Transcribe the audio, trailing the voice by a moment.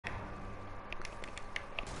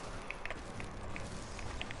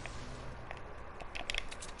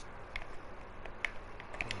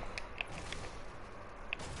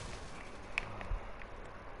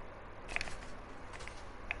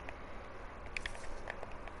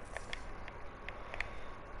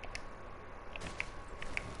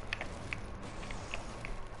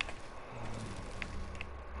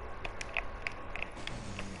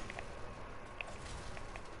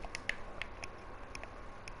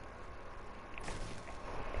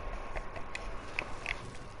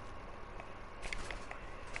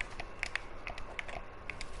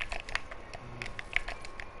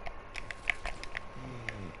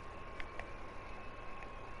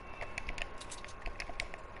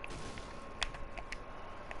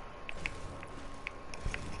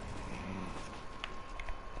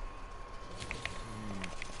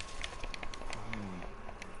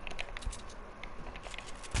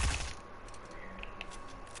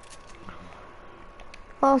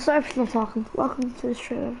Oh, sorry for not talking. Welcome to the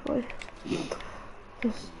stream, everybody.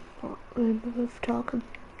 Just not in the mood for talking.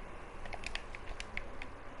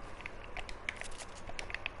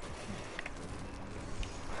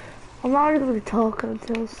 I'm not really going to be talking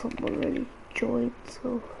until someone really joins,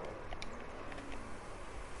 so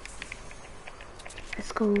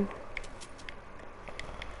let's go.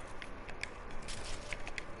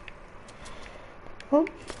 Oh,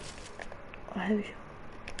 here we go.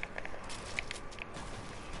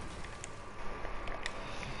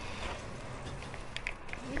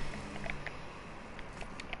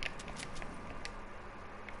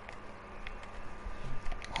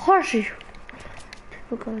 Horsey.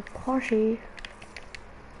 People got a horsey.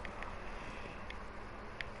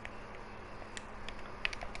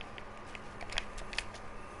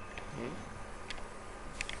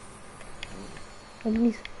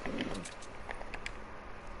 Please.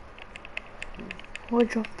 I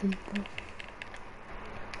dropped them though.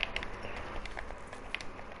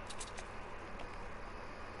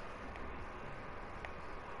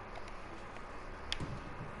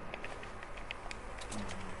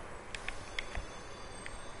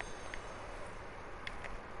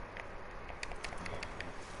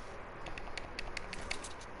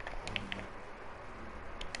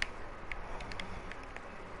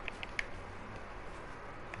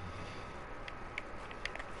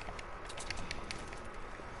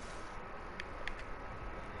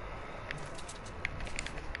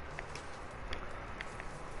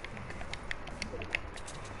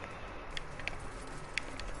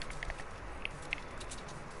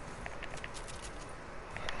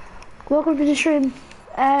 Welcome to the stream.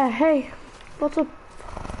 Hey, what's up?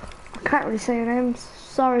 I can't really say your name.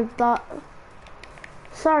 Sorry that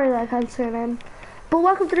I can't say your name. But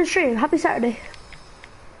welcome to the stream. Happy Saturday.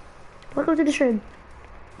 Welcome to the stream.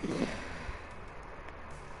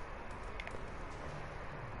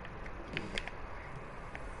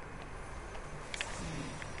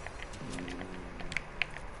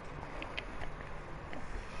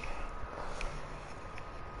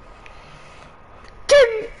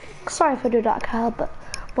 Sorry if I do that, Kyle,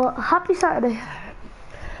 but happy Saturday.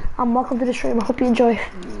 And welcome to the stream. I hope you enjoy.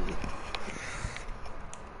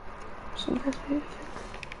 Some nice music.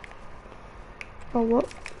 Oh,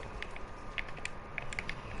 what?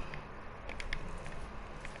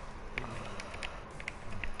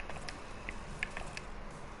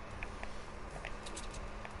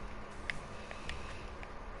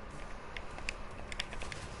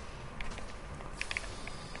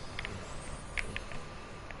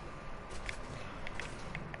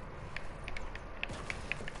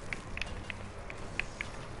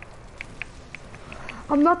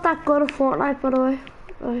 I'm not that good at Fortnite, by the way.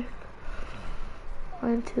 Like,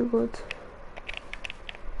 I'm too good.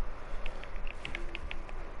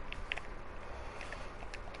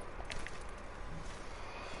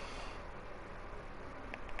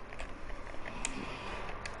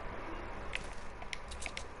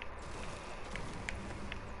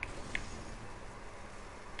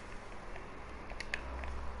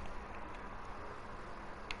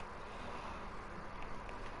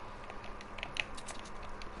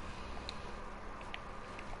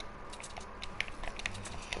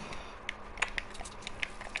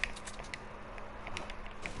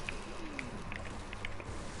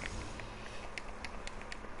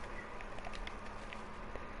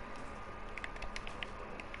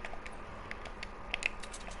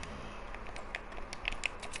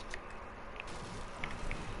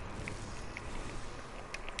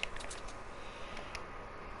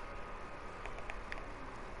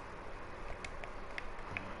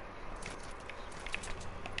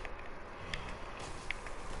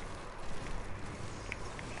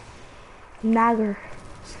 Nagger.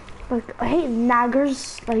 Like, I hate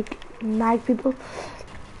naggers, like, nag people.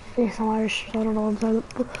 Yes, I'm Irish, so I don't know what I'm saying,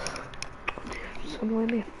 but it's annoying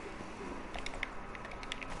me.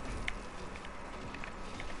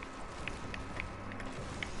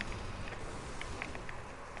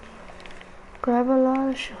 Grab a lot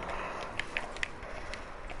of shit.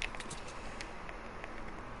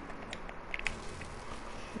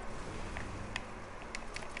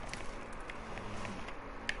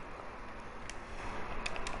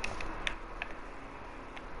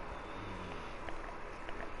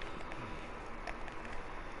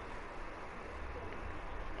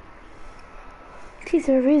 These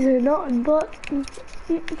are reason nothing but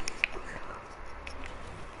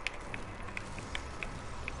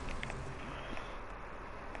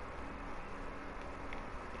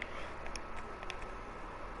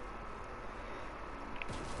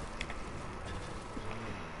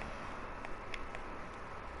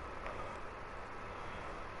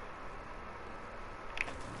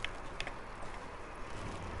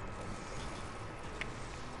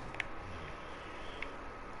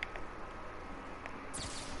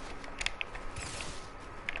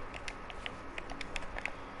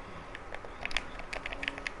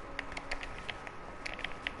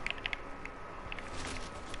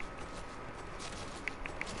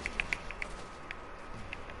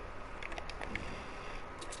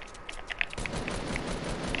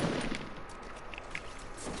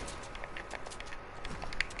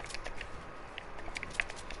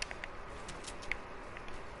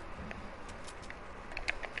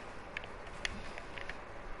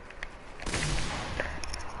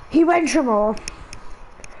He went from all.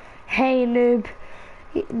 Hey noob.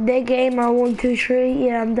 The gamer 123.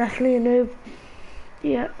 Yeah, I'm definitely a noob.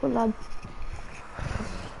 Yeah, good lad.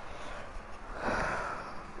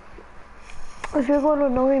 If you're gonna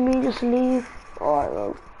annoy me, just leave. Or I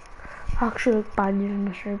will actually ban you in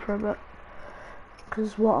the stream for a bit.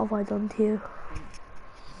 Cause what have I done to you?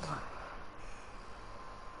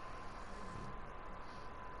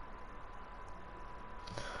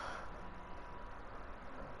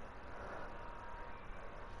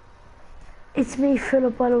 It's me,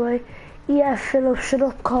 Philip, by the way. Yeah, Philip, shut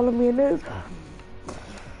up calling me a noob.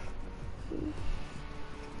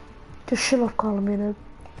 Just shut up calling me a noob.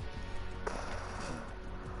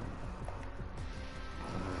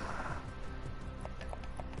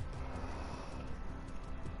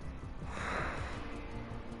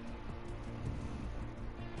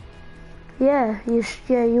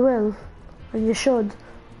 Yeah, you will. And you should.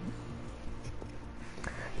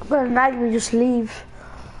 I'm gonna nag me, just leave.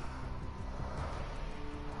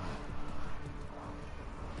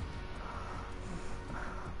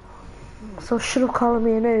 So shut up calling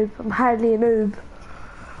me a noob. I'm hardly a noob.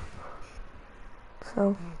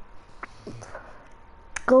 So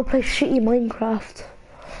go play shitty Minecraft.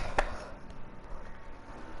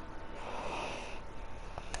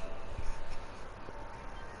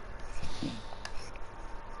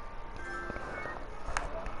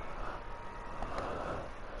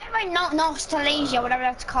 Not Nostalgia, whatever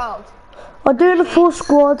that's called. I'm doing the full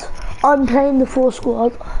squad. I'm playing the full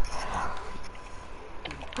squad.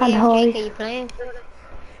 And Yeah, hi. okay, can you play?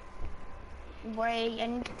 Wait, I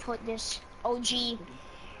need to put this OG.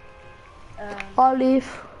 I'll leave.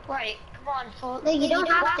 Wait, come on. So, No, you don't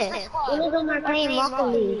have to. One of them are playing Rocket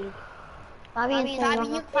League. Fabian,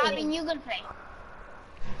 you gonna play?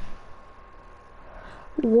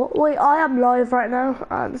 What? Wait, I am live right now.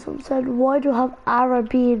 And someone said, why do you have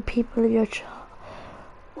Arabian people in your chat?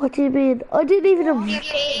 What do you mean? I didn't even know.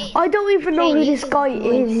 I don't even know who this guy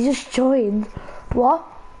is. He just joined. What?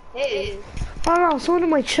 Who? I don't know, someone in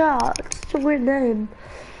my chat. It's a weird name.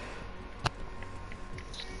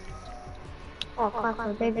 Oh,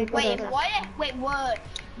 fuck, baby. Wait, what?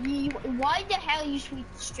 Why the hell are you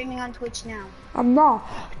streaming on Twitch now? I'm not.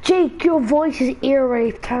 Jake, your voice is ear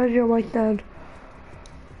rape. Turn your mic down.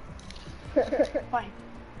 Fine.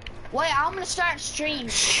 Wait, I'm gonna start a stream.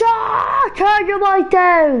 Shut! Turn your mic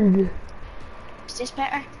down. Is this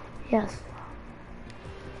better? Yes.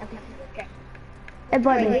 Okay.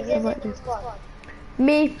 Invite me. Wait, Invite me.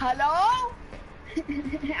 Me. Hello?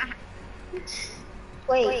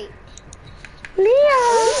 Wait.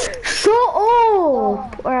 Leah! Shut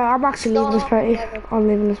up! I'm actually leaving this party. I'm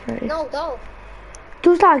leaving this party. No, don't.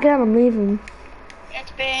 Do that again, I'm leaving.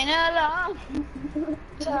 It's been a long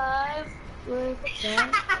time.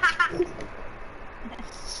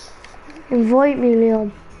 Invite me,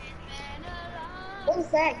 Leon. One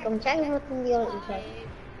sec, I'm checking what's in the other chat.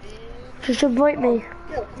 Just invite me.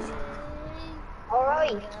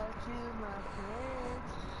 Alright.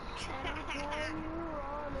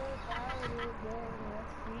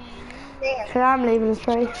 So I'm leaving this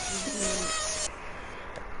party.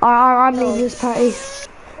 I'm leaving this party.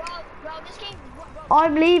 Bro, this game.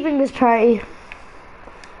 I'm leaving this party.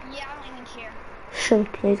 Yeah, I don't even care. Shut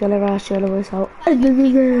up, please. I'll never ask you otherwise out.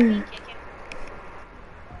 Fabian,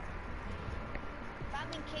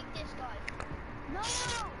 kick this guy. No!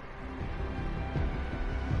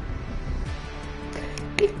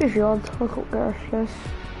 Keep me if you want. I'll cook this, yes.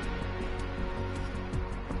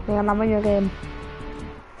 Yeah, I'm in your game.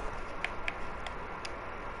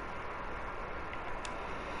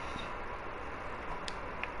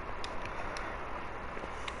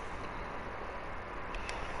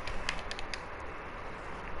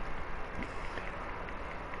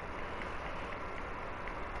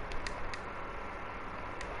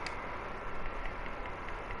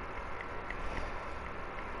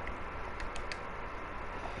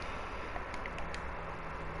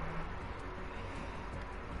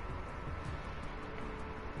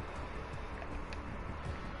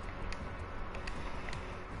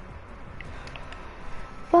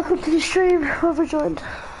 Welcome to the stream, whoever joined.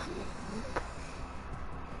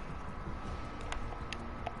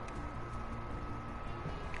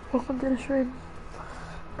 Welcome to the stream.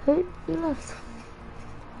 Okay, you left.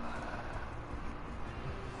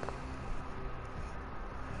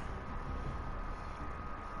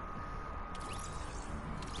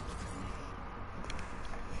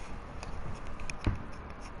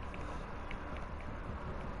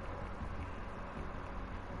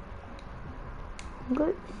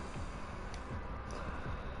 Good.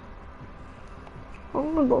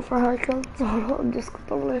 I'm gonna go for a haircut. I'm just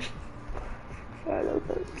gonna list. Right,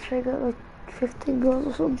 look, try to get like 15 goals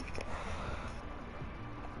or something.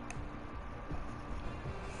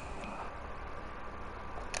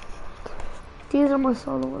 These are my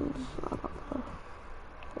solo ones.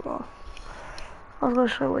 I was gonna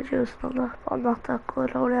show what you're using on that, but I'm not that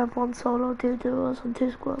good. I only have one solo, 2 duos and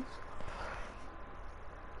 2 squads.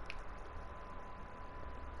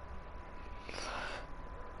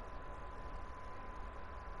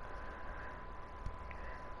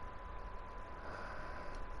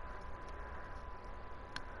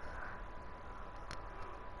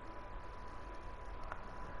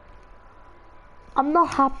 I'm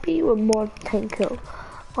not happy with more than 10 kills.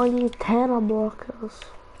 I need 10 or more kills.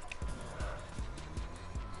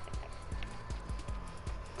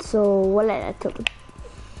 So we'll let that till.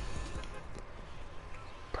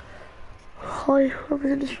 Hi,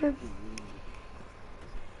 whoever's in the stream.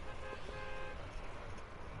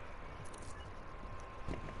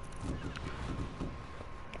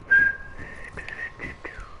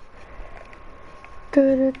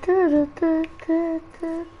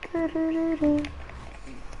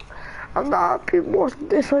 I'm not happy more than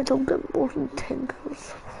this. I don't get more than 10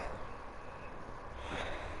 kills.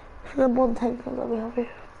 If I get more than 10 kills, I'll be happy.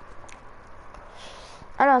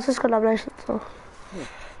 I know, it's just collaboration, so a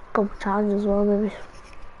couple challenges as well, maybe.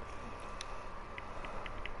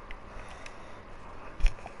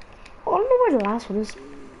 I don't know where the last one is.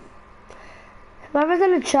 Whoever's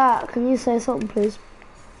in the chat, can you say something, please?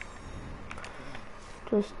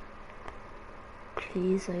 Just,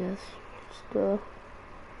 please, I guess.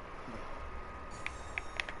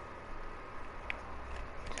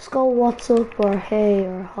 Just go what's up or hey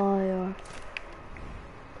or hi or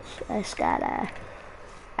escada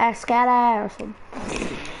or something.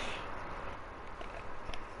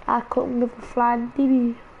 I couldn't give a flying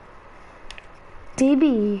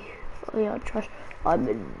DB. Oh yeah, trash. I'm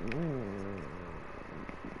in.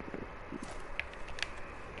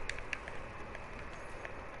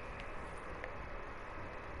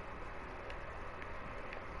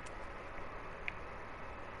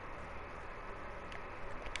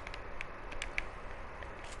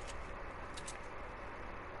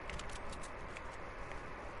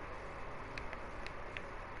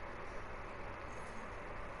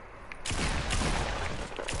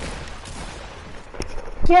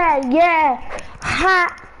 Yeah,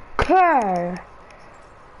 hacker.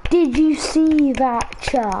 Did you see that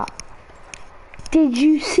chat? Did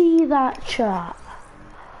you see that chat?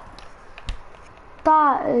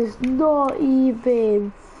 That is not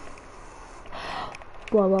even.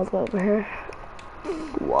 Why am I over here?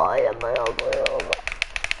 Why am I over here?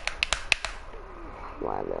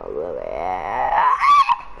 Why am I over here?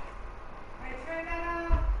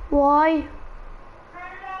 Why?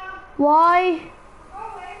 Why?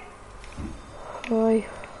 Why?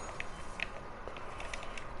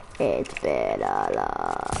 It's been a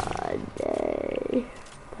long day.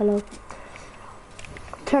 Hello.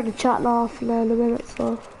 Turn the chat off now in a minute,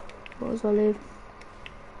 so might as well leave.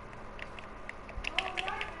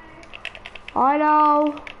 I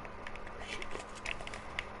know.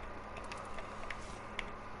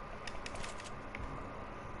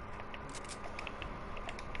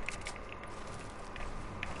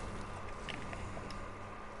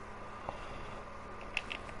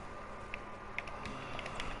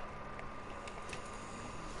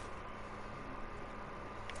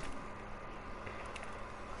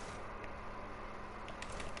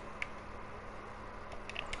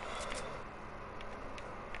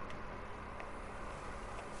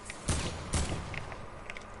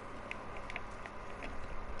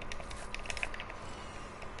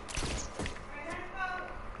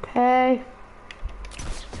 Okay.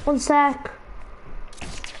 1 sec.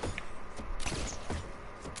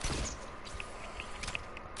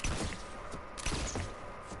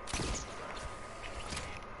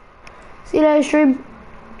 See you later, stream.